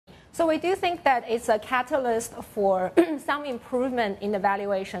So we do think that it's a catalyst for some improvement in the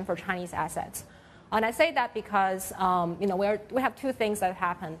valuation for Chinese assets. And I say that because we have two things that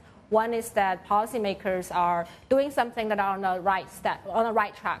happen. One is that policymakers are doing something that are on the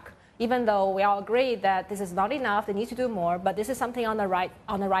right track. Even though we all agree that this is not enough, they need to do more, but this is something on the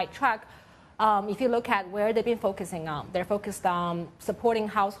right track. If you look at where they've been focusing on, they're focused on supporting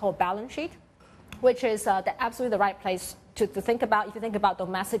household balance sheet, which is absolutely the right place to think about. If you think about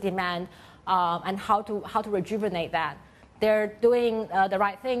domestic demand and how to rejuvenate that, they're doing the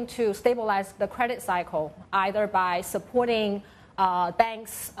right thing to stabilize the credit cycle, either by supporting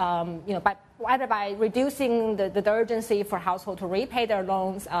banks, either by reducing the urgency for households to repay their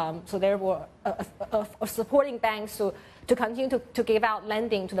loans, so therefore supporting banks to continue to give out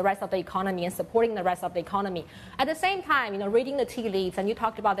lending to the rest of the economy and supporting the rest of the economy. At the same time, reading the tea leaves, and you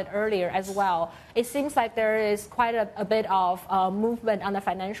talked about it earlier as well, it seems like there is quite a bit of movement on the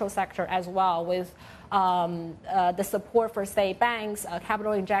financial sector as well, with the support for state banks,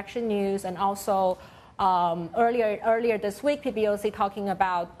 capital injection news, and also earlier this week, PBOC talking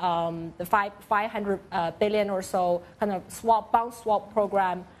about the 500 billion or so kind of bond swap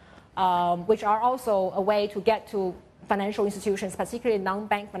program, which are also a way to get to financial institutions, particularly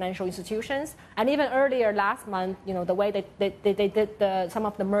non-bank financial institutions. And even earlier last month, the way they did some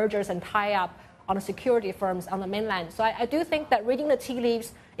of the mergers and tie-up on the security firms on the mainland. So I do think that reading the tea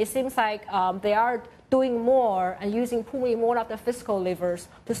leaves, it seems like they are doing more and pulling more of the fiscal levers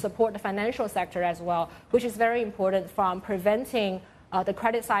to support the financial sector as well, which is very important from preventing the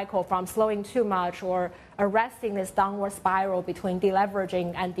credit cycle from slowing too much or arresting this downward spiral between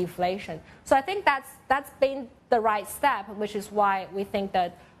deleveraging and deflation. So I think that's been the right step, which is why we think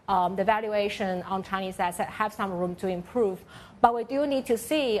that the valuation on Chinese assets have some room to improve. But we do need to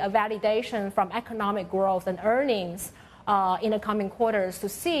see a validation from economic growth and earnings in the coming quarters to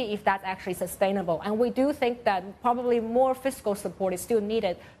see if that's actually sustainable. And we do think that probably more fiscal support is still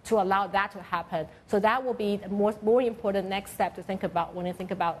needed to allow that to happen. So that will be the more important next step to think about when you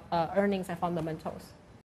think about earnings and fundamentals.